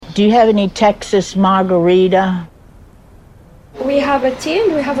Do you have any Texas margarita? We have a tea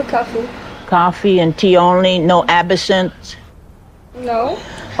and we have a coffee. Coffee and tea only? No absinthe? No.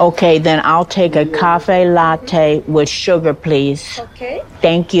 Okay, then I'll take a cafe latte with sugar, please. Okay.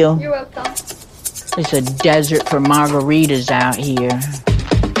 Thank you. You're welcome. It's a desert for margaritas out here.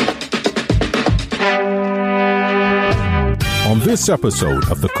 On this episode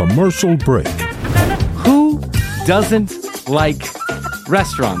of The Commercial Break. Who doesn't like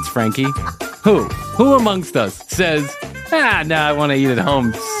restaurants, Frankie? Who? Who amongst us says, no, I want to eat at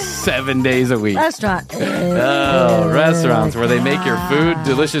home 7 days a week? Restaurant. Oh, restaurants where they make your food,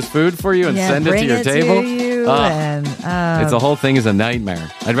 delicious food for you and send it to your table. It's the whole thing is a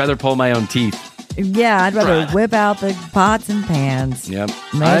nightmare. I'd rather pull my own teeth. Yeah, I'd rather whip out the pots and pans. Yep.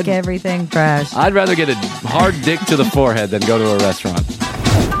 Make everything fresh. I'd rather get a hard dick to the forehead than go to a restaurant.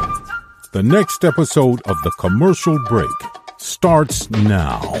 The next episode of The Commercial Break starts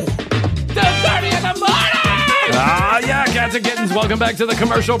now. 2:30 in the morning! Yeah, cats and kittens, welcome back to The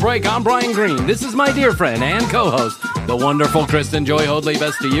Commercial Break. I'm Brian Green. This is my dear friend and co-host, the wonderful Kristen Joy Hoadley.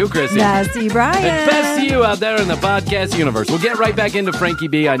 Best to you, Chrissy. Best to you, Brian. And best to you out there in the podcast universe. We'll get right back into Frankie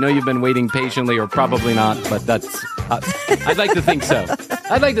B. I know you've been waiting patiently, or probably not, but that's... I'd like to think so.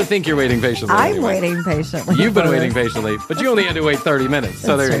 I'd like to think you're waiting patiently. I'm waiting patiently. You've been waiting patiently, but you only had to wait 30 minutes.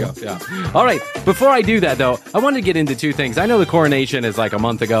 So there you go. Yeah. All right. Before I do that, though, I wanted to get into two things. I know the coronation is like a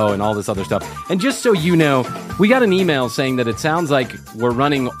month ago and all this other stuff. And just so you know, we got an email saying that it sounds like we're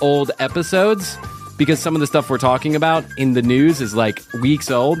running old episodes because some of the stuff we're talking about in the news is like weeks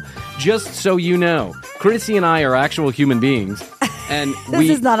old. Just so you know, Chrissy and I are actual human beings. And this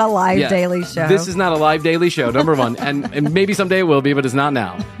is not a live daily show. This is not a live daily show, number one. And maybe someday it will be, but it's not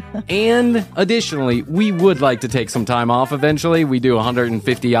now. And additionally, we would like to take some time off eventually. We do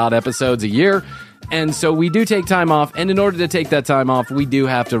 150 odd episodes a year. And so we do take time off. And in order to take that time off, we do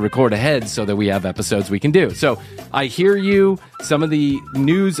have to record ahead so that we have episodes we can do. So I hear you. Some of the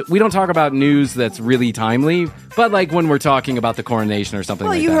news, we don't talk about news that's really timely, but like when we're talking about the coronation or something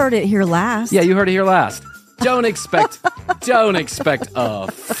like that. Well, you heard it here last. Yeah, you heard it here last. Don't expect a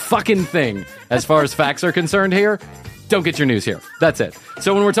fucking thing as far as facts are concerned here. Don't get your news here. That's it.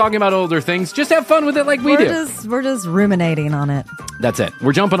 So when we're talking about older things, just have fun with it like we do. We're just ruminating on it. That's it.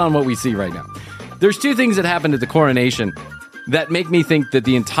 We're jumping on what we see right now. There's two things that happened at the coronation that make me think that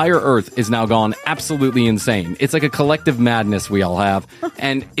the entire earth is now gone absolutely insane. It's like a collective madness we all have.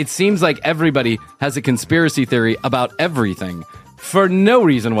 And it seems like everybody has a conspiracy theory about everything. For no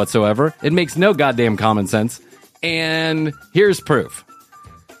reason whatsoever. It makes no goddamn common sense. And here's proof.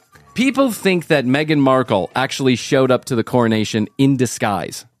 People think that Meghan Markle actually showed up to the coronation in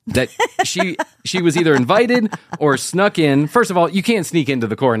disguise. That she was either invited or snuck in. First of all, you can't sneak into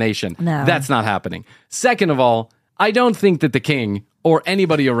the coronation. No. That's not happening. Second of all, I don't think that the king or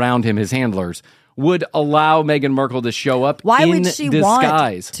anybody around him, his handlers, would allow Meghan Markle to show up Why in would she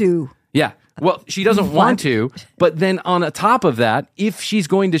disguise. Want to? Yeah. Well, she doesn't want to, but then on top of that, if she's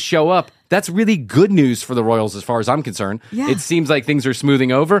going to show up, that's really good news for the royals as far as I'm concerned. Yeah. It seems like things are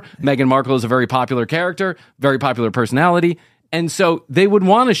smoothing over. Meghan Markle is a very popular character, very popular personality, and so they would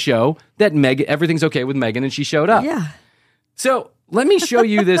want to show that everything's okay with Meghan and she showed up. Yeah. So let me show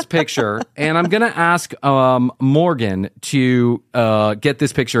you this picture, and I'm going to ask Morgan to get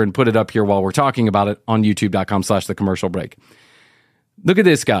this picture and put it up here while we're talking about it on youtube.com/thecommercialbreak. Look at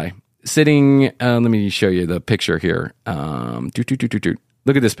this guy. Sitting, let me show you the picture here. Look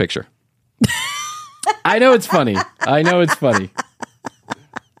at this picture. I know it's funny.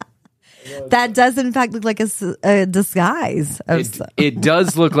 That does, in fact, look like a disguise. It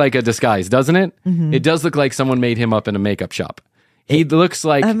does look like a disguise, doesn't it? Mm-hmm. It does look like someone made him up in a makeup shop. He looks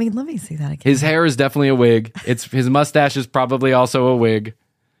like... I mean, let me see that again. His hair is definitely a wig. His mustache is probably also a wig.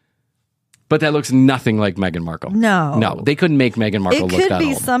 But that looks nothing like Meghan Markle. No, they couldn't make Meghan Markle look that old. It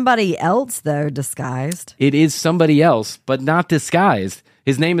could be somebody else, though, disguised. It is somebody else, but not disguised.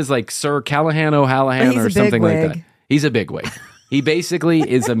 His name is like Sir Callahan O'Hallahan or something like that. He's a bigwig. He basically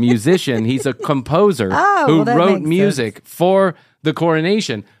is a musician. He's a composer who wrote music for the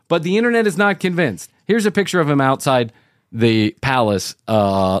coronation. But the internet is not convinced. Here's a picture of him outside the palace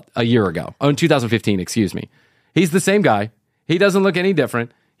a year ago. Oh, in 2015, excuse me. He's the same guy. He doesn't look any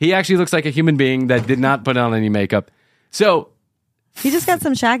different. He actually looks like a human being that did not put on any makeup. So he just got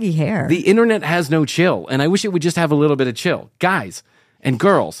some shaggy hair. The internet has no chill, and I wish it would just have a little bit of chill. Guys and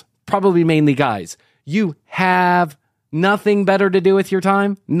girls, probably mainly guys, you have nothing better to do with your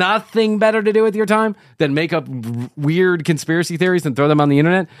time? Nothing better to do with your time than make up weird conspiracy theories and throw them on the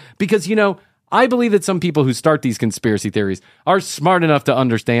internet? Because, I believe that some people who start these conspiracy theories are smart enough to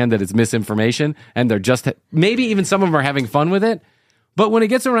understand that it's misinformation, and they're just, maybe even some of them are having fun with it. But when it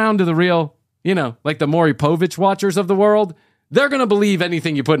gets around to the real, like the Maury Povich watchers of the world, they're going to believe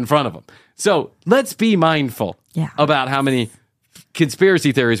anything you put in front of them. So let's be mindful about how many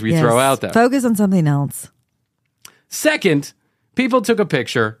conspiracy theories we throw out there. Focus on something else. Second, people took a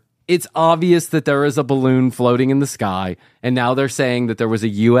picture. It's obvious that there is a balloon floating in the sky, and now they're saying that there was a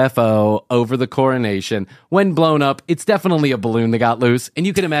UFO over the coronation. When blown up, it's definitely a balloon that got loose, and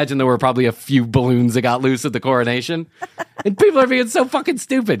you can imagine there were probably a few balloons that got loose at the coronation. And people are being so fucking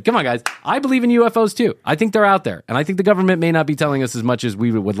stupid. Come on, guys. I believe in UFOs too. I think they're out there, and I think the government may not be telling us as much as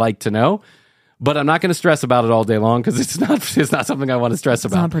we would like to know. But I'm not going to stress about it all day long because it's not something I want to stress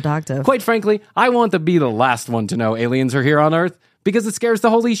about. It's not productive. Quite frankly, I want to be the last one to know aliens are here on Earth because it scares the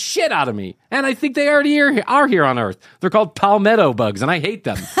holy shit out of me. And I think they already are here on Earth. They're called palmetto bugs, and I hate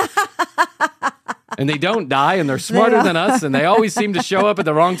them. And they don't die, and they're smarter than us, and they always seem to show up at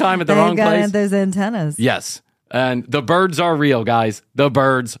the wrong time at the wrong place. Those antennas. Yes. And the birds are real, guys. The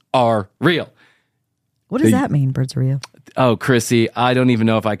birds are real. What does that mean, birds are real? Oh, Chrissy, I don't even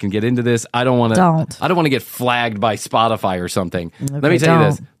know if I can get into this. I don't want to get flagged by Spotify or something. Okay, Let me tell you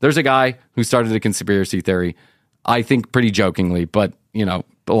this. There's a guy who started a conspiracy theory, I think pretty jokingly, but, a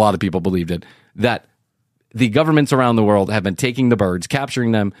lot of people believed it, that the governments around the world have been taking the birds,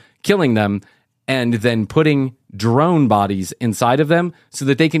 capturing them, killing them, and then putting drone bodies inside of them so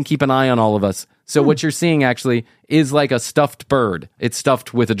that they can keep an eye on all of us. So what you're seeing actually is like a stuffed bird. It's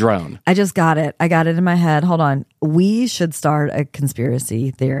stuffed with a drone. I just got it. I got it in my head. Hold on. We should start a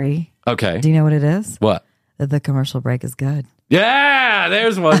conspiracy theory. Okay. Do you know what it is? What? That the commercial break is good. Yeah,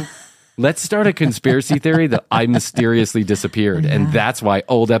 there's one. Let's start a conspiracy theory that I mysteriously disappeared. Yeah. And that's why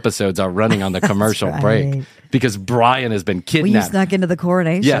old episodes are running on the commercial break. Because Brian has been kidnapped. Well, you snuck into the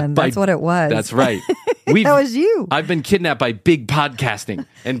coronation. Yeah, that's what it was. That's right. That was you. I've been kidnapped by big podcasting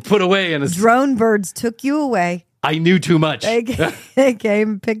and put away in a... Drone birds took you away. I knew too much. They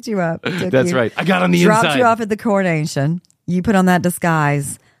came, picked you up. That's right. I got on the dropped inside. You off at the coronation. You put on that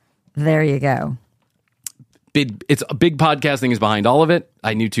disguise. There you go. Big podcasting is behind all of it.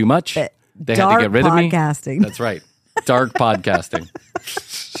 I knew too much. They had to get rid of me. Dark podcasting. That's right. Dark podcasting.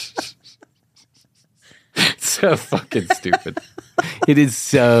 So fucking stupid. It is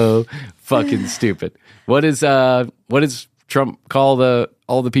so fucking stupid. What does Trump call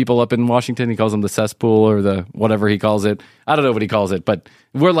all the people up in Washington? He calls them the cesspool or the whatever he calls it. I don't know what he calls it, but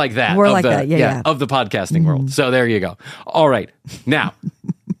we're like that. We're like that. Yeah. Of the podcasting world. So there you go. All right. Now,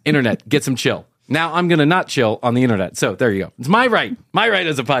 internet, get some chill. Now I'm going to not chill on the internet. So there you go. It's my right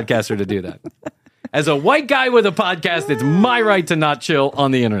as a podcaster to do that. As a white guy with a podcast, it's my right to not chill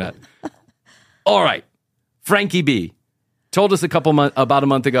on the internet. All right. Frankie B told us about a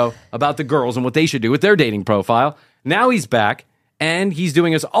month ago about the girls and what they should do with their dating profile. Now he's back, and he's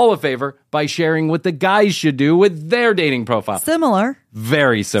doing us all a favor by sharing what the guys should do with their dating profile. Similar.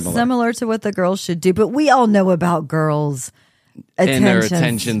 Very similar. Similar to what the girls should do, but we all know about girls' and their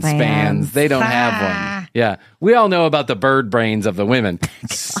attention spans. They don't have one. Yeah. We all know about the bird brains of the women.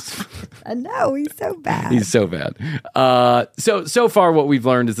 I know. He's so bad. He's so bad. So far what we've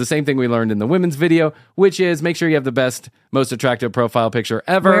learned is the same thing we learned in the women's video, which is make sure you have the best, most attractive profile picture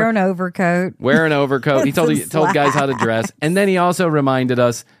ever. Wear an overcoat. He told guys how to dress. And then he also reminded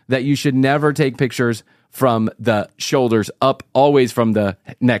us that you should never take pictures from the shoulders up, always from the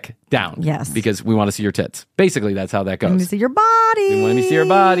neck down. Yes. Because we want to see your tits. Basically, that's how that goes. We want to see your body. We want to see your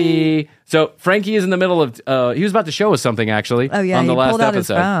body. So Frankie is in the middle of, he was about to show us something actually. Oh yeah, on the he last pulled out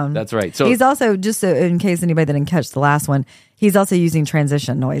episode. His phone. That's right. So he's also, just in case anybody didn't catch the last one, he's also using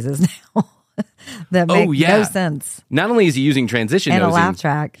transition noises now. That make no sense. Not only is he using transition and noises, a laugh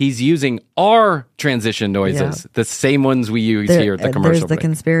track, he's using our transition noises, the same ones we use here at the commercial break. There's the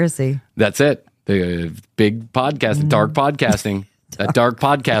conspiracy. That's it. The big podcast, dark podcasting, that dark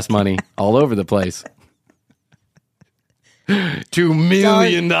podcast money all over the place. $2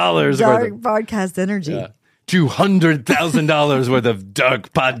 million dark podcast energy. $200,000 worth of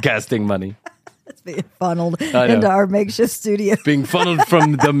dark podcasting money. It's being funneled into our makeshift studio. Being funneled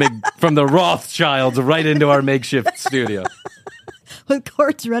from the Rothschilds right into our makeshift studio. With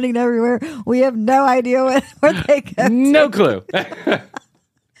courts running everywhere, we have no idea where they go. No clue.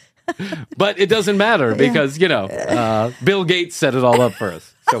 But it doesn't matter because, Bill Gates set it all up for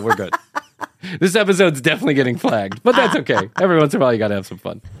us. So we're good. This episode's definitely getting flagged, but that's okay. Every once in a while, you got to have some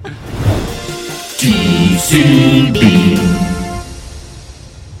fun. TCB.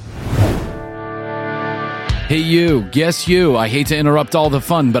 Hey you, yes you, I hate to interrupt all the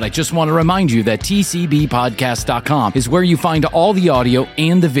fun, but I just want to remind you that tcbpodcast.com is where you find all the audio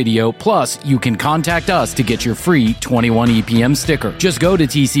and the video, plus you can contact us to get your free 21 EPM sticker. Just go to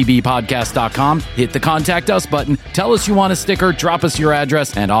tcbpodcast.com, hit the contact us button, tell us you want a sticker, drop us your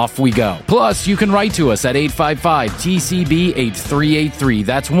address, and off we go. Plus, you can write to us at 855-TCB-8383.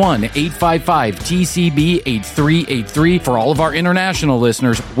 That's 1-855-TCB-8383. For all of our international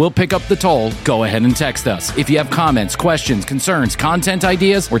listeners, we'll pick up the toll. Go ahead and text us. If you have comments, questions, concerns, content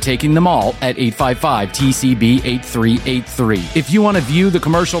ideas, we're taking them all at 855-TCB-8383. If you want to view the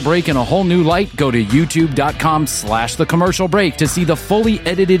commercial break in a whole new light, go to youtube.com/the commercial break to see the fully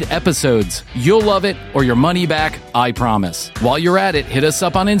edited episodes. You'll love it, or your money back, I promise. While you're at it, hit us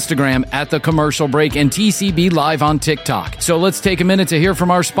up on Instagram at the commercial break and TCB Live on TikTok. So let's take a minute to hear from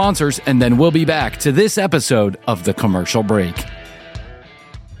our sponsors, and then we'll be back to this episode of the commercial break.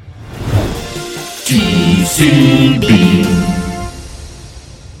 TCB.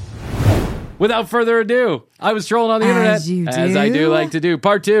 Without further ado, I was trolling on the internet, as I do like to do.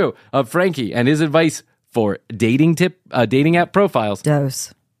 Part 2 of Frankie and his advice for dating app profiles.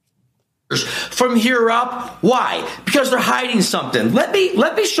 Dose. From here up, why? Because they're hiding something. Let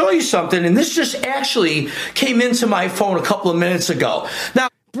me show you something, and this just actually came into my phone a couple of minutes ago. Now,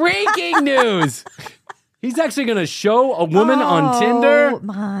 breaking news! He's actually going to show a woman on Tinder. Oh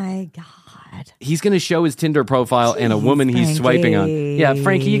my God. He's going to show his Tinder profile and a woman he's swiping on. Yeah,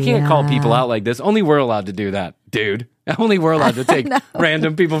 Frankie, you can't call people out like this. Only we're allowed to do that, dude. Only we're allowed to take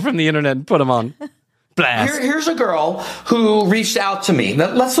random people from the internet and put them on blast. Here's a girl who reached out to me.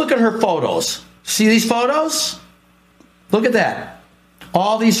 Now, let's look at her photos. See these photos? Look at that.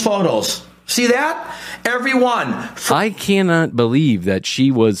 All these photos. See that? Everyone. I cannot believe that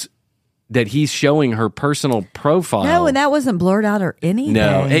he's showing her personal profile. No, and that wasn't blurred out or anything.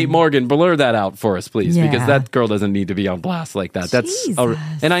 No. Hey, Morgan, blur that out for us, please, because that girl doesn't need to be on blast like that.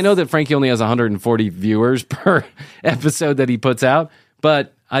 And I know that Frankie only has 140 viewers per episode that he puts out,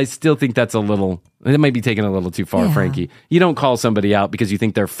 but I still think it might be taken a little too far, Frankie. You don't call somebody out because you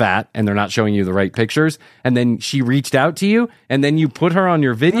think they're fat and they're not showing you the right pictures, and then she reached out to you, and then you put her on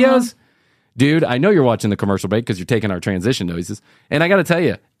your videos. Dude, I know you're watching the commercial break because you're taking our transition noises, and I got to tell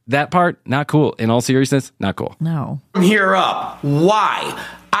you, that part, not cool. In all seriousness, not cool. No. From here up, why?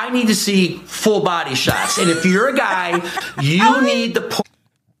 I need to see full body shots. And if you're a guy, you need the...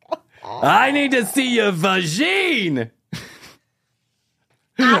 I need to see your vagine.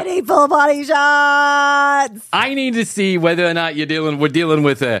 I need full body shots. I need to see whether or not we're dealing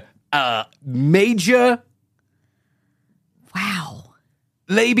with a major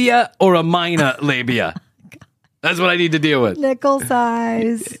labia or a minor labia. That's what I need to deal with. Nickel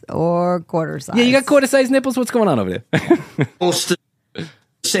size or quarter size. Yeah, you got quarter size nipples? What's going on over there? Most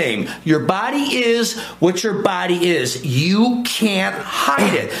same. Your body is what your body is. You can't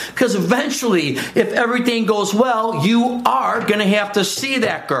hide it. Because eventually, if everything goes well, you are going to have to see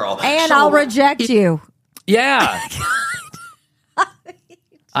that girl. And I'll reject you. Yeah.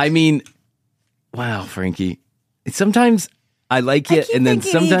 I mean, wow, Frankie. Sometimes I like it, and then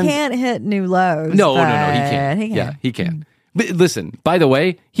sometimes he can't hit new lows. No, he can't. Yeah, he can. But listen, by the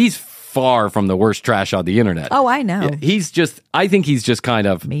way, he's far from the worst trash on the internet. Oh, I know. Yeah, I think he's just kind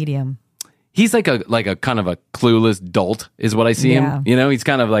of medium. He's like a kind of a clueless dolt, is what I see him. You know, he's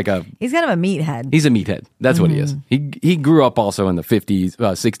kind of a meathead. He's a meathead. That's what he is. He grew up also in the 50s,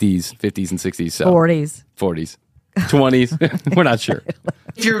 60s, 50s and 60s. So 40s. 20s. We're not sure.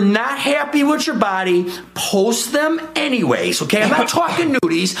 If you're not happy with your body, post them anyways, okay? I'm not talking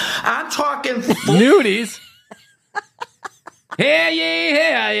nudies. I'm talking... Nudies? Hear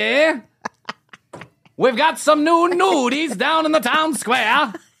ye. We've got some new nudies down in the town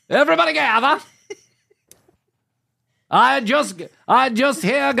square. Everybody gather. I just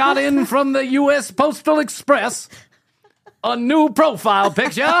here got in from the U.S. Postal Express a new profile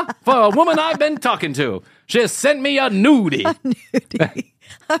picture for a woman I've been talking to. She sent me a nudie.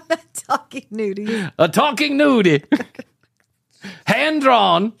 I'm not talking nudie. A talking nudie. Hand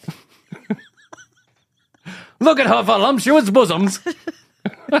drawn. Look at her voluptuous bosoms.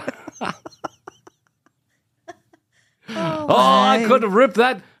 I could rip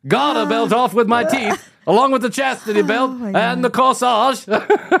that garter belt off with my teeth, along with the chastity belt and the corsage.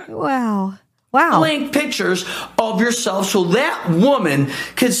 Wow. Link pictures of yourself so that woman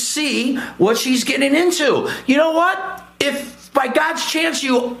could see what she's getting into. You know what? If by God's chance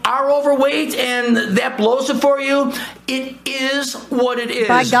you are overweight and that blows it for you, it is what it is.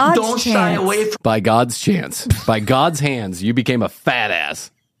 By God's Don't shy away from... By God's chance. By God's hands, you became a fat ass.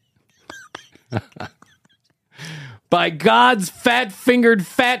 By God's fat-fingered,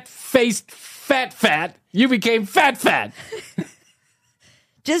 fat-faced, fat, You became fat.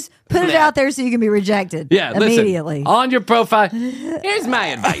 Just put it out there so you can be rejected. Yeah, immediately. Listen, on your profile, here's my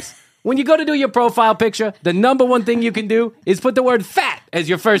advice. When you go to do your profile picture, the number one thing you can do is put the word fat as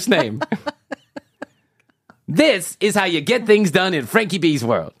your first name. This is how you get things done in Frankie B's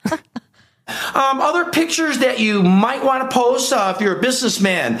world. Other pictures that you might want to post if you're a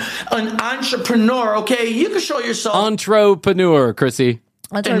businessman, an entrepreneur, okay? You can show yourself. Entrepreneur, Chrissy.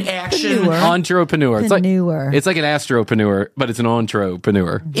 An action. Entrepreneur. Panure. It's like an astropreneur, but it's an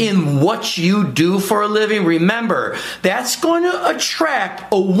entrepreneur. In what you do for a living, remember, that's going to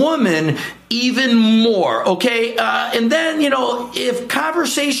attract a woman even more, okay? And then, if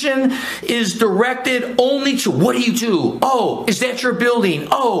conversation is directed only to what do you do? Oh, is that your building?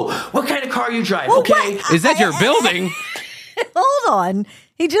 Oh, what kind of car you drive, okay? Is that your building? Hold on.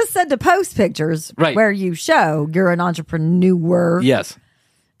 He just said to post pictures where you show you're an entrepreneur. Yes.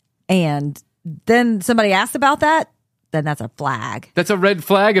 And then somebody asked about that, then that's a flag. That's a red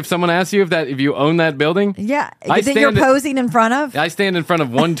flag if someone asks you if you own that building? Yeah. You think you're posing in front of? I stand in front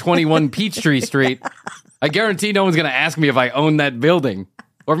of 121 Peachtree Street. I guarantee no one's going to ask me if I own that building.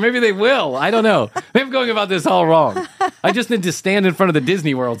 Or maybe they will. I don't know. Maybe I'm going about this all wrong. I just need to stand in front of the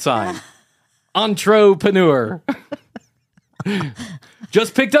Disney World sign. Entrepreneur.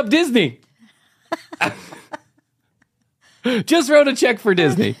 Just picked up Disney. Just wrote a check for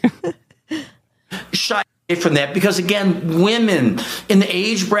Disney. Shy from that because, again, women in the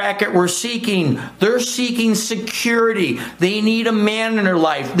age bracket they're seeking security. They need a man in their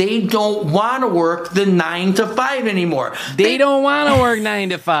life. They don't want to work the 9 to 5 anymore. They don't want to work 9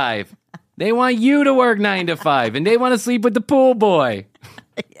 to 5. They want you to work 9 to 5, and they want to sleep with the pool boy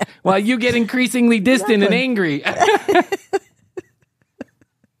while you get increasingly distant and angry.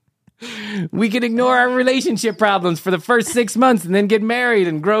 We can ignore our relationship problems for the first 6 months and then get married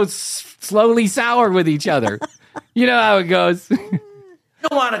and grow slowly sour with each other. You know how it goes. They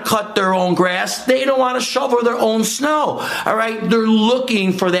don't want to cut their own grass. They don't want to shovel their own snow. All right? They're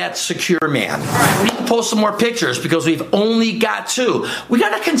looking for that secure man. All right, we need to post some more pictures because we've only got 2. We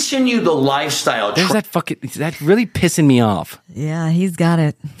got to continue the lifestyle. Is that really pissing me off? Yeah, he's got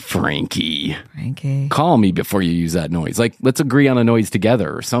it. Frankie. Call me before you use that noise. Like, let's agree on a noise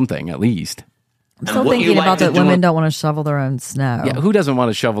together or something, at least. I'm still thinking about that women don't want to shovel their own snow. Yeah, who doesn't want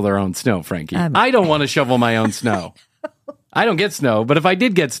to shovel their own snow, Frankie? I don't want to shovel my own snow. I don't get snow, but if I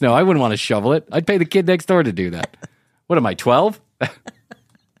did get snow, I wouldn't want to shovel it. I'd pay the kid next door to do that. What am I, 12?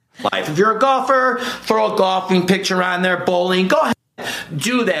 If you're a golfer, throw a golfing picture on there. Bowling, go ahead.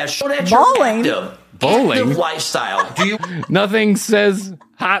 Do that. Show that you're active. Bowling? Active lifestyle. Do you? Nothing says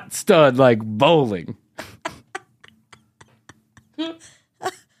hot stud like bowling.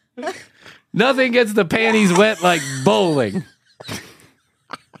 Nothing gets the panties wet like bowling.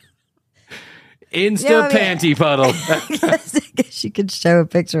 Panty puddle. I guess you could show a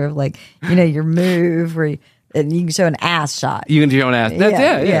picture of your move and you can show an ass shot. You can show an ass.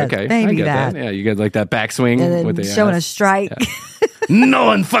 Yeah, okay. Maybe I get that. Yeah, you get like that backswing and then with the showing ass. A strike. Yeah. No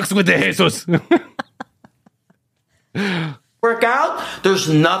one fucks with the Jesus. Work out, there's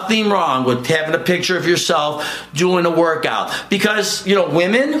nothing wrong with having a picture of yourself doing a workout because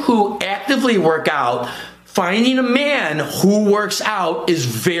women who actively work out, finding a man who works out is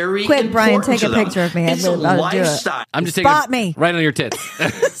very important. Brian, take to a them. picture of me. It's a lifestyle. I'm just Spot me right on your tits.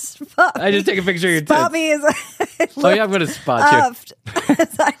 I just take a picture of your tits. Spot me as I'm going to spot you.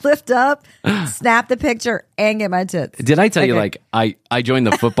 As I lift up, snap the picture, and get my tits. Did I tell you, I joined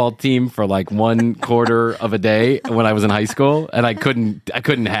the football team for 1 quarter of a day when I was in high school, and I couldn't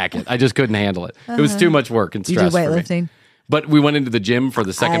hack it. I just couldn't handle it. It was too much work and stress. You do weightlifting? But we went into the gym for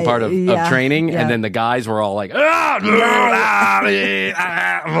the second part of training, and then the guys were all like, I'll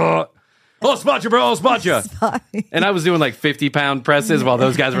spot you, bro. I'll spot you. And I was doing 50-pound presses while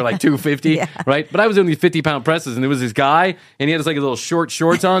those guys were 250, right? But I was doing these 50-pound presses, and there was this guy, and he had his a little short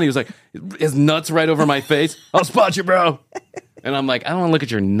shorts on. He was his nuts right over my face. I'll spot you, bro. And I'm like, I don't want to look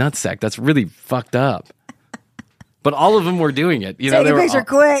at your nutsack. That's really fucked up. But all of them were doing it. Take a picture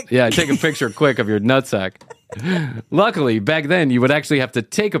quick. Yeah, take a picture quick of your nutsack. Luckily, back then, you would actually have to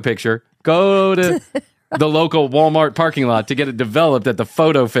take a picture, go to the local Walmart parking lot to get it developed at the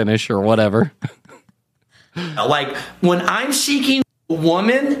photo finish or whatever. When I'm seeking a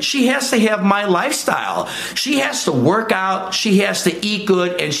woman, she has to have my lifestyle. She has to work out, she has to eat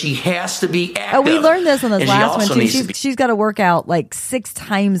good, and she has to be active. Oh, we learned this on this last one, too. She's got to work out 6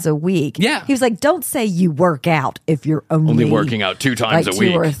 times a week. Yeah. He was like, don't say you work out if you're only working out 2 times a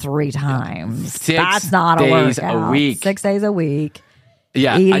week. 2 or 3 times. 6 That's not days a workout. a week. 6 days a week.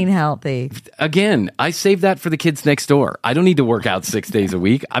 Yeah, eating healthy. Again, I save that for the kids next door. I don't need to work out 6 days a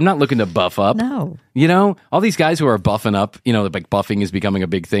week. I'm not looking to buff up. No. You know, all these guys who are buffing up, you know, like buffing is becoming a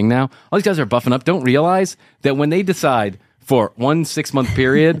big thing now. All these guys who are buffing up don't realize that when they decide for 1 6-month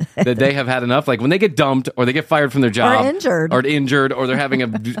period that they have had enough, like when they get dumped or they get fired from their job or injured or they're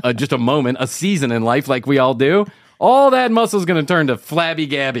having just a moment, a season in life like we all do, all that muscle is going to turn to flabby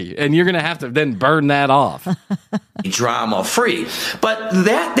gabby, and you're going to have to then burn that off. Drama free, but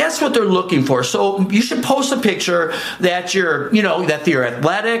that's what they're looking for. So you should post a picture that you're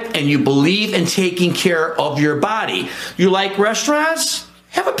athletic and you believe in taking care of your body. You like restaurants?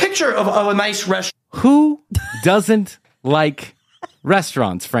 Have a picture of a nice restaurant. Who doesn't like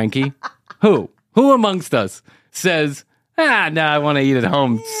restaurants, Frankie? Who amongst us says, no, I want to eat at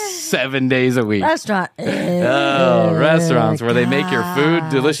home 7 days a week? Restaurant. Restaurants where they make your food,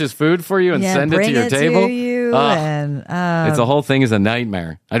 delicious food for you and send it to your table. To you it's the whole thing is a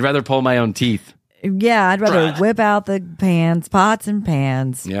nightmare. I'd rather pull my own teeth. Yeah, I'd rather whip out the pots and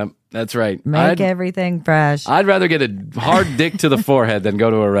pans. Yep, that's right. Make everything fresh. I'd rather get a hard dick to the forehead than go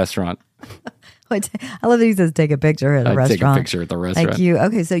to a restaurant. I love that he says take a picture at a restaurant. Take a picture at the restaurant. Like you.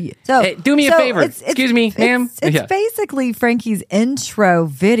 Okay, so hey, do me a favor. Excuse me, ma'am. It's basically Frankie's intro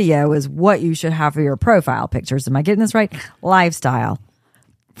video is what you should have for your profile pictures. Am I getting this right? Lifestyle,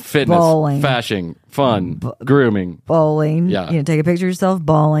 fitness, bowling, fashion, fun, grooming, bowling. Yeah, take a picture of yourself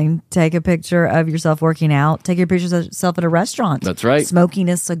bowling. Take a picture of yourself working out. Take your pictures of yourself at a restaurant. That's right. Smoking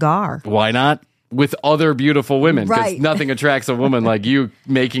a cigar. Why not? With other beautiful women, because right. Nothing attracts a woman like you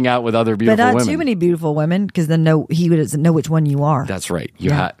making out with other beautiful women. But not too many beautiful women, because then he doesn't know which one you are. That's right.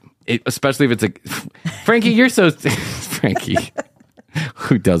 Especially if it's Frankie, you're so Frankie.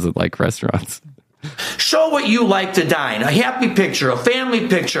 Who doesn't like restaurants? Show what you like to dine. A happy picture, a family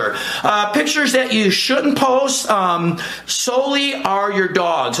picture, pictures that you shouldn't post solely are your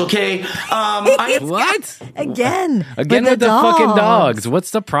dogs, okay? What? Again with the fucking dogs. What's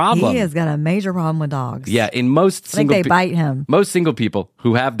the problem? He has got a major problem with dogs. Yeah, in most single they bite him. Most single people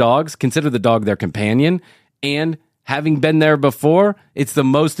who have dogs consider the dog their companion, and having been there before, it's the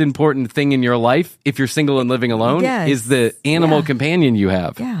most important thing in your life if you're single and living alone is the animal companion you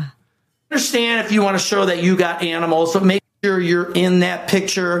have. Yeah. Understand if you want to show that you got animals, but make sure you're in that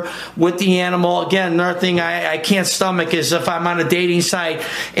picture with the animal. Again, another thing I can't stomach is if I'm on a dating site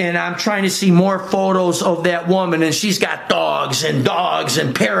and I'm trying to see more photos of that woman and she's got dogs and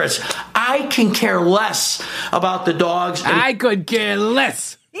parrots. I can care less about the dogs. I could care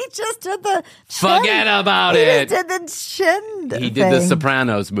less. He just did the chin. Forget about it. He did the chin. He did the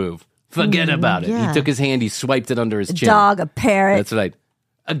Sopranos move. Forget about it. He took his hand, he swiped it under his chin. A dog, a parrot. That's right.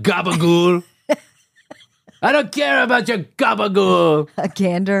 A gabagool. I don't care about your gabagool. A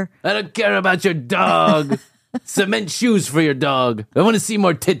gander. I don't care about your dog. Cement shoes for your dog. I want to see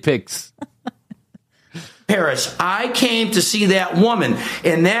more tit pics. Paris, I came to see that woman,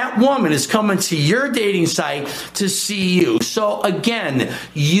 and that woman is coming to your dating site to see you. So again,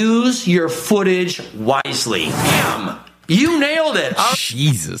 use your footage wisely. Bam! You nailed it.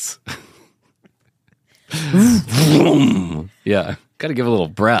 Jesus. Yeah. Got to give a little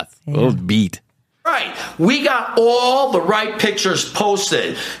breath, a little beat. Right. We got all the right pictures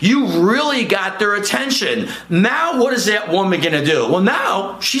posted. You really got their attention. Now, what is that woman going to do? Well,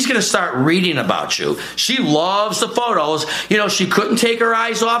 now she's going to start reading about you. She loves the photos. She couldn't take her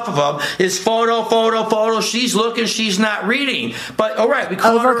eyes off of them. It's photo. She's looking. She's not reading. But, all right, we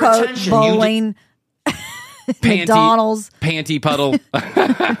caught her attention. Bowling, McDonald's. Panty puddle.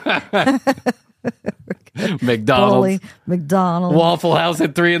 McDonald's. Bowling, McDonald's. Waffle House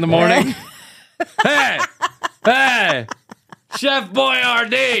at 3 a.m. Hey, Chef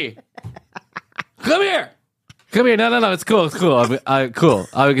Boyardee, come here. No, it's cool. Cool. I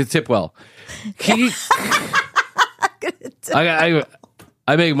can tip well. I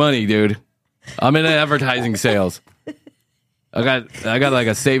make money, dude. I'm in advertising sales. I got like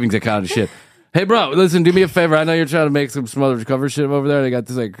a savings account and shit. Hey, bro, listen, do me a favor. I know you're trying to make some other cover shit over there. They got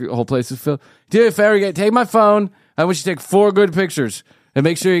this like whole place is filled. Do me a favor, take my phone. I want you to take 4 good pictures and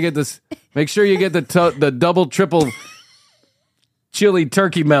make sure you get this. Make sure you get the double, triple chili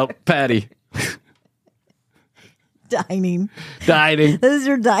turkey melt patty. Dining. This is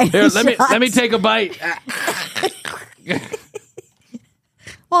your dining. Here, let me take a bite.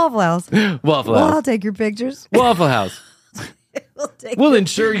 Waffle House. Waffle House. I'll take your pictures. We'll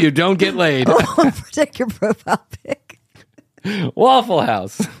ensure you don't get laid. We'll protect your profile pic. Waffle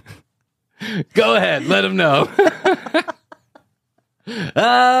House. Go ahead, let them know.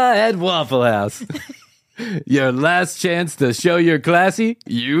 At Waffle House. Your last chance to show you're classy,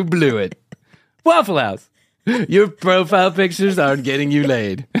 you blew it. Waffle House. Your profile pictures aren't getting you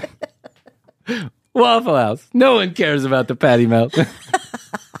laid. Waffle House. No one cares about the patty melt.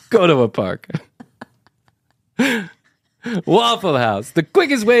 Go to a park. Waffle House. The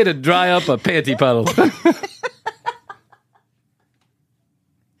quickest way to dry up a panty puddle.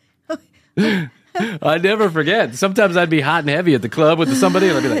 I never forget. Sometimes I'd be hot and heavy at the club with somebody,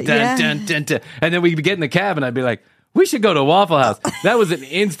 and I'd be like, dun, dun, dun, dun. And then we'd get in the cab, and I'd be like, we should go to Waffle House. That was an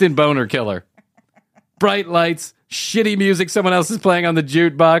instant boner killer. Bright lights, shitty music someone else is playing on the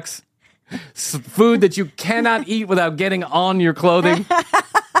jukebox, food that you cannot eat without getting on your clothing.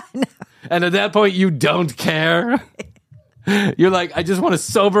 No. And at that point, you don't care. You're like, I just want to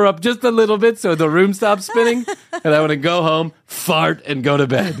sober up just a little bit so the room stops spinning, and I want to go home, fart, and go to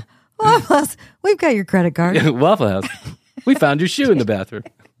bed. Waffle House, we've got your credit card. Waffle House, we found your shoe in the bathroom.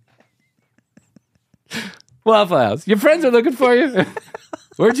 Waffle House, your friends are looking for you.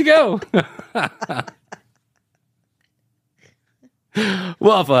 Where'd you go?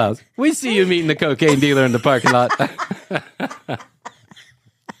 Waffle House, we see you meeting the cocaine dealer in the parking lot.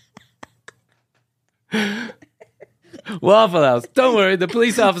 Waffle House, don't worry, the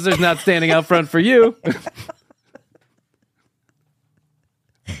police officer's not standing out front for you.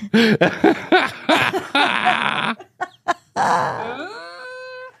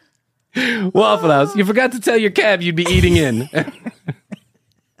 Waffle House, you forgot to tell your cab you'd be eating in.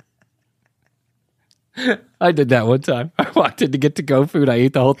 I did that one time. I walked in to get to-go food. I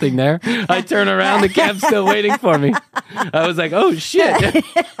ate the whole thing there. I turn around, the cab's still waiting for me. I was like, oh, shit.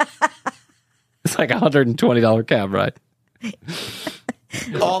 It's like a $120 cab ride.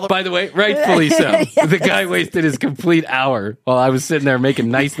 By the way, rightfully so. Yes. The guy wasted his complete hour while I was sitting there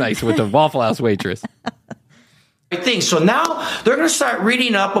making nice with the Waffle House waitress. Thing. So now they're going to start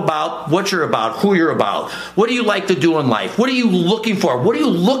reading up about what you're about, who you're about. What do you like to do in life? What are you looking for? What are you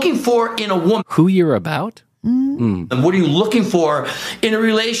looking for in a woman? Who you're about? And what are you looking for in a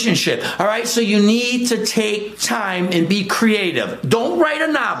relationship? All right, so you need to take time and be creative. Don't write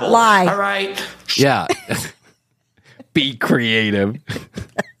a novel. Lie. All right? Yeah. Be creative.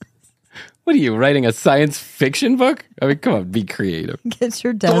 What are you, writing a science fiction book? I mean, come on, be creative. Get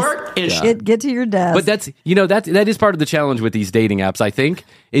your desk. Yeah. Get to your desk. But that is part of the challenge with these dating apps, I think,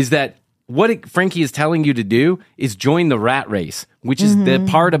 is that what Frankie is telling you to do is join the rat race, which is the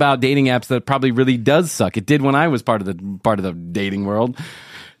part about dating apps that probably really does suck. It did when I was part of the dating world.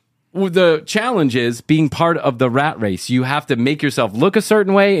 The challenge is being part of the rat race. You have to make yourself look a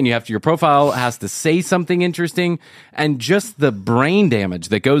certain way, and your profile has to say something interesting, and just the brain damage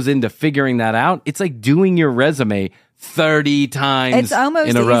that goes into figuring that out. It's like doing your resume 30 times it's almost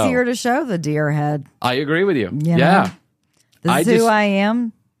in a row. Easier to show the deer head. I agree with you. Yeah. This is who I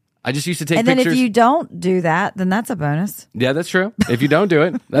am. I just used to take pictures. And then if you don't do that, then that's a bonus. Yeah, that's true. If you don't do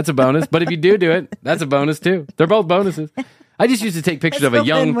it, that's a bonus. But if you do it, that's a bonus too. They're both bonuses. I just used to take pictures of a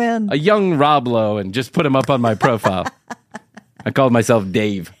young Rob Lowe and just put him up on my profile. I called myself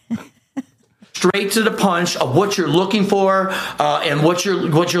Dave. Straight to the punch of what you're looking for and what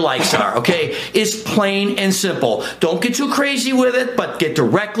your likes are. Okay, it's plain and simple. Don't get too crazy with it, but get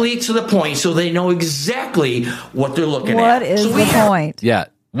directly to the point so they know exactly what they're looking at. What is the point? Yeah,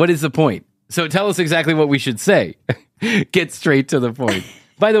 what is the point? So tell us exactly what we should say. Get straight to the point.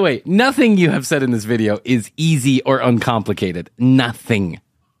 By the way, nothing you have said in this video is easy or uncomplicated. Nothing.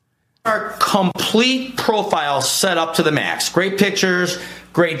 Our complete profile set up to the max. Great pictures,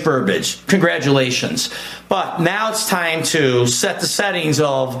 great verbiage. Congratulations. But now it's time to set the settings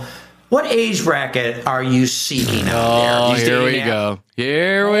of what age bracket are you seeking out there? Here we go.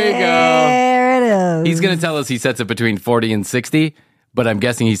 There it is. He's going to tell us he sets it between 40 and 60. But I'm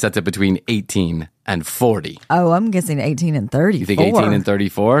guessing he sets it between 18 and 40. Oh, I'm guessing 18 and 34. You think 18 and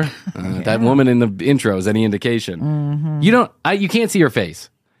 34? Yeah. That woman in the intro is any indication. Mm-hmm. You can't see her face,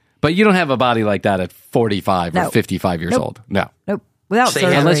 but you don't have a body like that at 45 or 55 years old. No. Nope. Without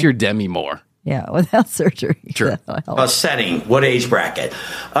surgery. Unless you're Demi Moore. Yeah, without surgery. True. Setting, what age bracket?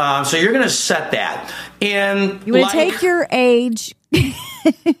 So you're going to set that. And you want to take your age.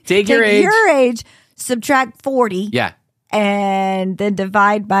 Take your age, subtract 40. Yeah. And then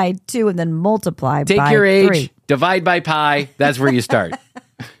divide by 2 and then multiply by 3. Take your age, divide by pi. That's where you start.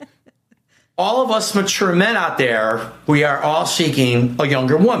 All of us mature men out there, we are all seeking a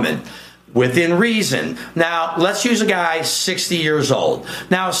younger woman within reason. Now, let's use a guy 60 years old.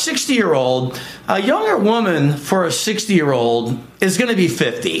 Now, a 60-year-old, a younger woman for a 60-year-old is going to be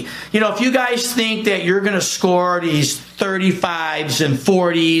 50. You know, if you guys think that you're going to score these 35s and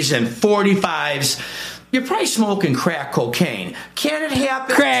 40s and 45s, you're probably smoking crack cocaine. Can it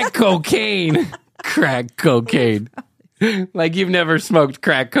happen? Crack cocaine. Crack cocaine. Like you've never smoked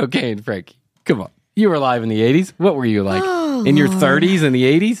crack cocaine, Frankie. Come on. You were alive in the 80s. What were you like? In your 30s in the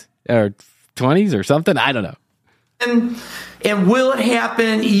 80s? Or 20s or something? I don't know. And will it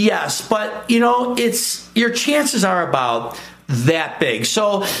happen? Yes. But, it's your chances are about that big.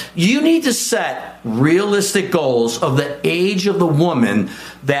 So you need to set realistic goals of the age of the woman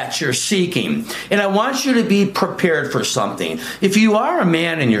that you're seeking. And I want you to be prepared for something. If you are a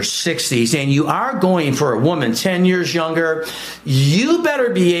man in your 60s and you are going for a woman 10 years younger, you better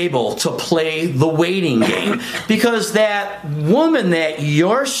be able to play the waiting game, because that woman that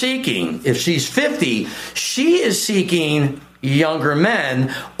you're seeking, if she's 50, she is seeking younger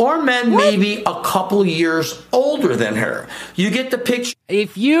men, or men maybe a couple years older than her. You get the picture.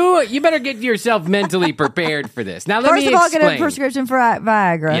 If you better get yourself mentally prepared for this. Now let me explain. First of all, get a prescription for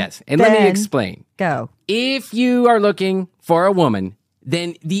Viagra. Yes, and let me explain. Go. If you are looking for a woman,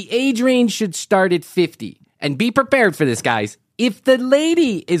 then the age range should start at 50. And be prepared for this, guys. If the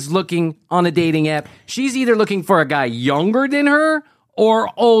lady is looking on a dating app, she's either looking for a guy younger than her or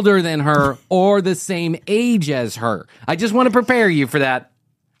older than her, or the same age as her. I just want to prepare you for that.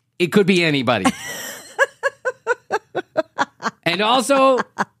 It could be anybody. And also,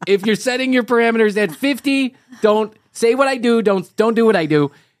 if you're setting your parameters at 50, don't say what I do. Don't do what I do.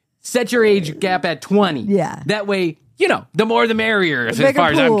 Set your age gap at 20. Yeah. That way, the more the merrier, as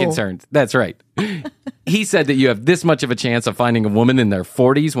far as I'm concerned. That's right. He said that you have this much of a chance of finding a woman in their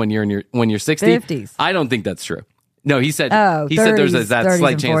 40s when you're 60. 50s. I don't think that's true. No, he said 30s, there's that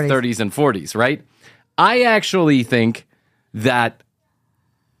slight chance 40s. 30s and 40s, right? I actually think that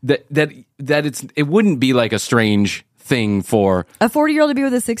it wouldn't be like a strange thing for a 40-year-old to be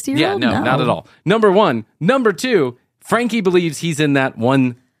with a 60-year-old. Yeah, no, not at all. Number one, number two, Frankie believes he's in that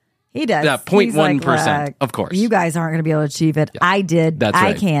one. He does. That 0.1%, of course. You guys aren't going to be able to achieve it. Yeah. I did. That's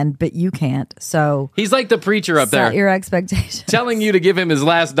right. I can, but you can't. So he's like the preacher up there. Set your expectations. Telling you to give him his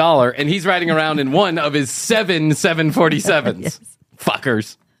last dollar, and he's riding around in one of his 747s. Yes.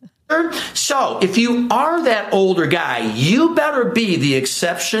 Fuckers. So, if you are that older guy, you better be the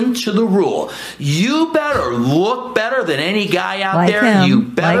exception to the rule. You better look better than any guy out there. Him. You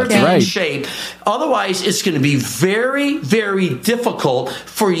better be in right. shape. Otherwise, it's going to be very, very difficult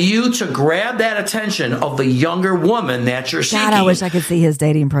for you to grab that attention of the younger woman that you're seeking. God, I wish I could see his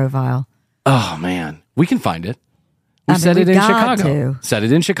dating profile. Oh, man. We can find it. We set it in Chicago. Set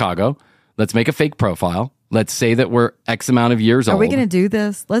it in Chicago. Let's make a fake profile. Let's say that we're X amount of years old. Are we going to do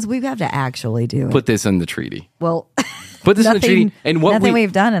this? We have to actually do it. Put this in the treaty. Well, put this in the treaty. And what nothing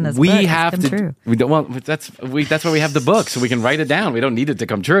we've done in this book have come to. True. We don't. Well, that's why we have the book, so we can write it down. We don't need it to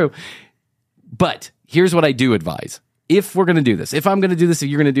come true. But here's what I do advise: if we're going to do this, if I'm going to do this, if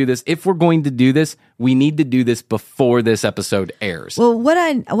you're going to do this, if we're going to do this, we need to do this before this episode airs. Well, what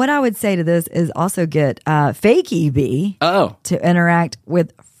I would say to this is also get Fakey B to interact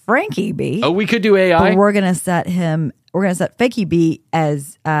with Frankie B. Oh, we could do AI. But we're gonna set Fakey B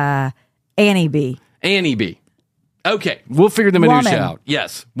as Annie B. Annie B. Okay, we'll figure the minutia out.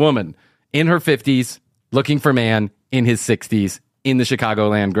 Yes, woman in her 50s, looking for man in his 60s in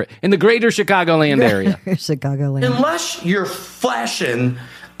the in the greater Chicagoland area. Chicagoland. Unless you're flashing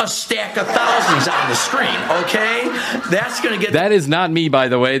a stack of thousands on the screen, okay? That's going to get... That is not me, by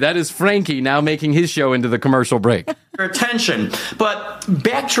the way. That is Frankie now making his show into the commercial break. Your attention. But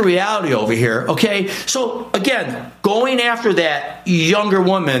back to reality over here, okay? So, again, going after that younger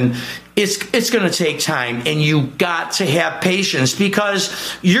woman, it's going to take time, and you got to have patience, because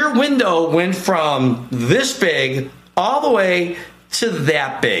your window went from this big all the way to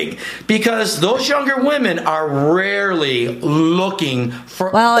that big, because those younger women are rarely looking for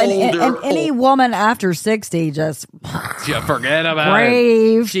older. And any woman after 60 just forget about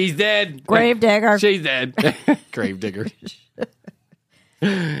grave. It. She's dead. Grave digger. She's dead. Grave digger.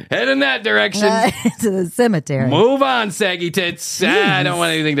 Head in that direction. To the cemetery. Move on, saggy tits. I don't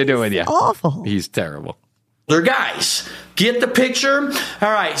want anything to do with you. Awful. He's terrible. They're guys. Get the picture?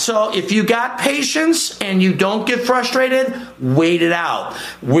 All right, so if you got patience and you don't get frustrated, wait it out.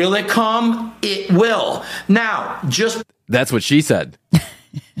 Will it come? It will. Now, just... That's what she said.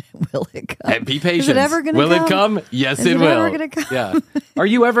 Will it come? And be patient. Is it ever going to come? Will it come? Yes, it will. Ever gonna come? Yeah. Are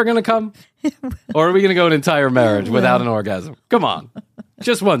you ever going to come? Or are we going to go an entire marriage without an orgasm? Come on.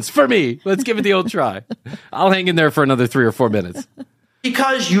 Just once. For me. Let's give it the old try. I'll hang in there for another 3 or 4 minutes.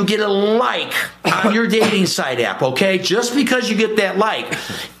 Because you get a like on your dating site app, okay? Just because you get that like,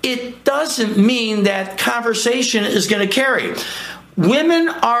 it doesn't mean that conversation is going to carry. Women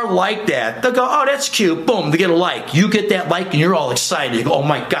are like that. They'll go, oh, that's cute. Boom, they get a like. You get that like, and you're all excited. You go, oh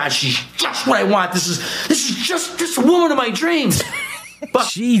my God, she's just what I want. This is just this woman of my dreams. But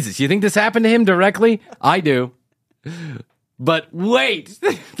Jesus, you think this happened to him directly? I do. But wait,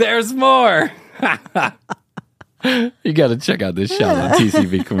 there's more. You got to check out this show on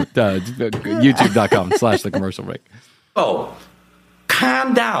TCB, youtube.com/the commercial break. Oh,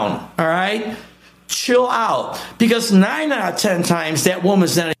 calm down, all right? Chill out. Because 9 out of 10 times that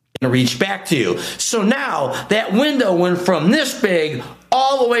woman's not going to reach back to you. So now that window went from this big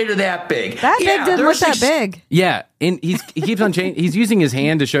all the way to that big. That big didn't look that big. Yeah, and he keeps on changing. He's using his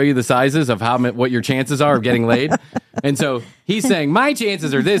hand to show you the sizes of what your chances are of getting laid. And so he's saying, my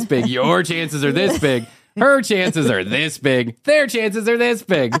chances are this big, your chances are this big, her chances are this big, their chances are this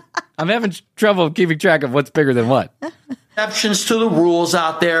big. I'm having trouble keeping track of what's bigger than what. Exceptions to the rules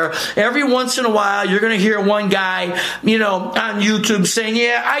out there. Every once in a while, you're going to hear one guy, on YouTube saying,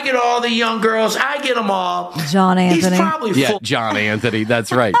 yeah, I get all the young girls. I get them all. John Anthony. He's probably John Anthony.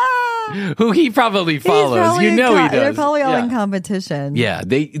 That's right. Who he probably follows. He does. They're probably all in competition. Yeah,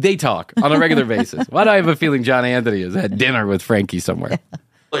 they talk on a regular basis. Why do I have a feeling John Anthony is at dinner with Frankie somewhere?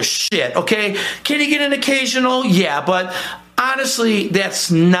 Shit, okay? Can he get an occasional? Yeah, but honestly,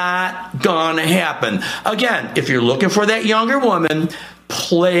 that's not gonna happen. Again, if you're looking for that younger woman,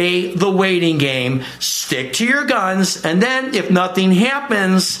 play the waiting game, stick to your guns, and then if nothing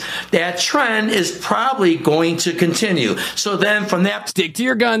happens, that trend is probably going to continue. So then from that... Stick to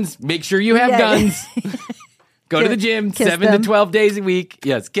your guns. Make sure you have guns. Go to the gym 7 to 12 days a week.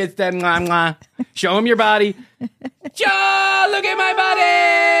 Yes, kiss them. Mwah, mwah. Show them your body. Joe, look at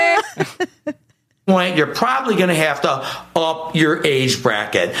my body. Point, you're probably going to have to up your age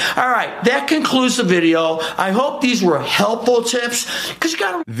bracket. All right, that concludes the video. I hope these were helpful tips because you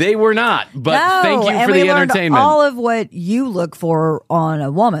got to. They were not, but thank you for the entertainment. All of what you look for on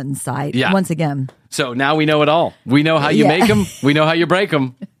a woman's site. Yeah. Once again. So now we know it all. We know how you make them. We know how you break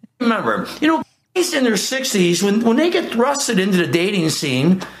them. Remember, guys in their 60s, when they get thrusted into the dating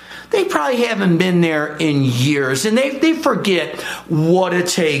scene, they probably haven't been there in years, and they forget what it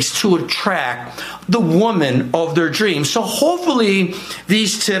takes to attract the woman of their dreams. So hopefully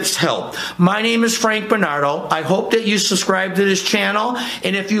these tips help. My name is Frank Bernardo. I hope that you subscribe to this channel,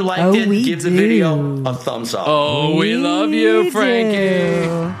 and if you liked it, give the video a thumbs up. Oh, we love you, Frankie.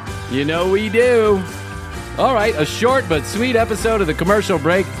 You know we do. All right, a short but sweet episode of The Commercial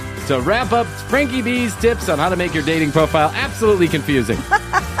Break to wrap up Frankie B's tips on how to make your dating profile absolutely confusing.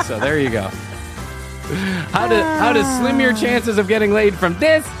 So there you go. How to slim your chances of getting laid from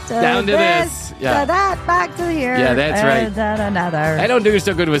this down to this. Yeah. To that, back to here. Yeah, that's right. Another. I don't do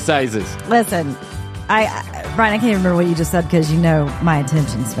so good with sizes. Listen, Brian, I can't remember what you just said because you know my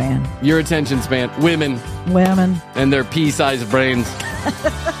attention span. Your attention span. Women. And their pea-sized brains.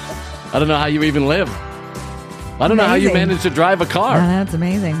 I don't know how you even live. I don't know how you manage to drive a car. That's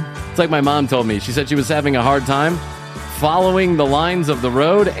amazing. It's like my mom told me. She said she was having a hard time following the lines of the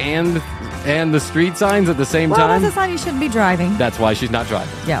road and the street signs at the same time. That's a sign you shouldn't be driving. That's why she's not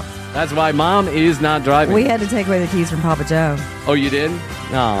driving. Yep. That's why Mom is not driving. We had to take away the keys from Papa Joe. Oh, you did?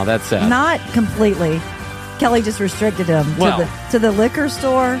 Oh, that's sad. Not completely. Kelly just restricted him to the liquor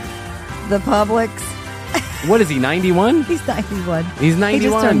store, the Publix. What is he, 91? He's 91. He's 91? He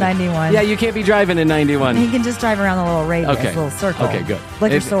just turned 91. Yeah, you can't be driving in 91. He can just drive around the little radius, little circle. Okay, good.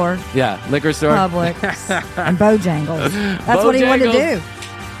 Liquor store. Yeah, liquor store. Publix. And Bojangles. That's what he wanted to do.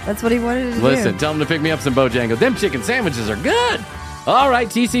 That's what he wanted to do. Listen, tell him to pick me up some Bojangles. Them chicken sandwiches are good. All right,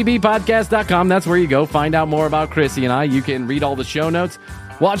 tcbpodcast.com. That's where you go. Find out more about Chrissy and I. You can read all the show notes.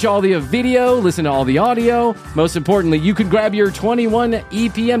 Watch all the video, listen to all the audio. Most importantly, you can grab your 21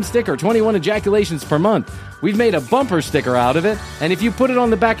 EPM sticker, 21 ejaculations per month. We've made a bumper sticker out of it, and if you put it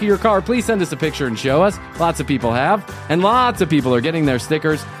on the back of your car, please send us a picture and show us. Lots of people have, and lots of people are getting their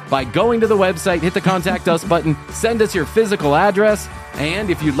stickers by going to the website, hit the Contact Us button, send us your physical address,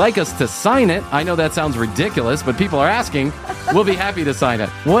 and if you'd like us to sign it, I know that sounds ridiculous, but people are asking, we'll be happy to sign it.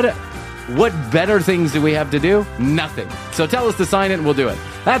 What better things do we have to do? Nothing. So tell us to sign it and we'll do it.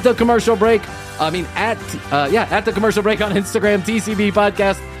 At The Commercial Break, at The Commercial Break on Instagram, TCB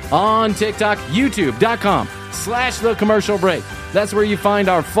Podcast on TikTok, youtube.com/The Commercial Break. That's where you find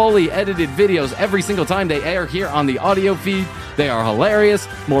our fully edited videos every single time they air here on the audio feed. They are hilarious.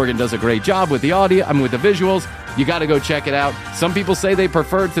 Morgan does a great job with the audio, with the visuals. You got to go check it out. Some people say they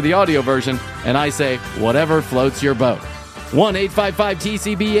prefer to the audio version, and I say, whatever floats your boat.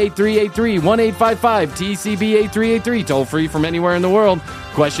 1-855-TCB-8383, 1-855-TCB-8383, toll free from anywhere in the world.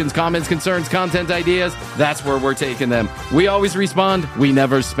 Questions, comments, concerns, content ideas, that's where we're taking them. We always respond, we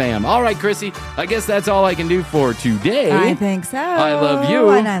never spam. All right, Chrissy, I guess that's all I can do for today. I think so. I love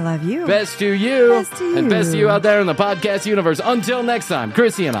you. And I love you. Best to you. Best to you. And best to you out there in the podcast universe. Until next time,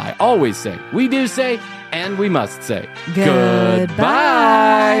 Chrissy and I always say, we do say, and we must say,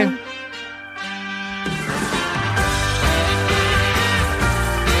 goodbye.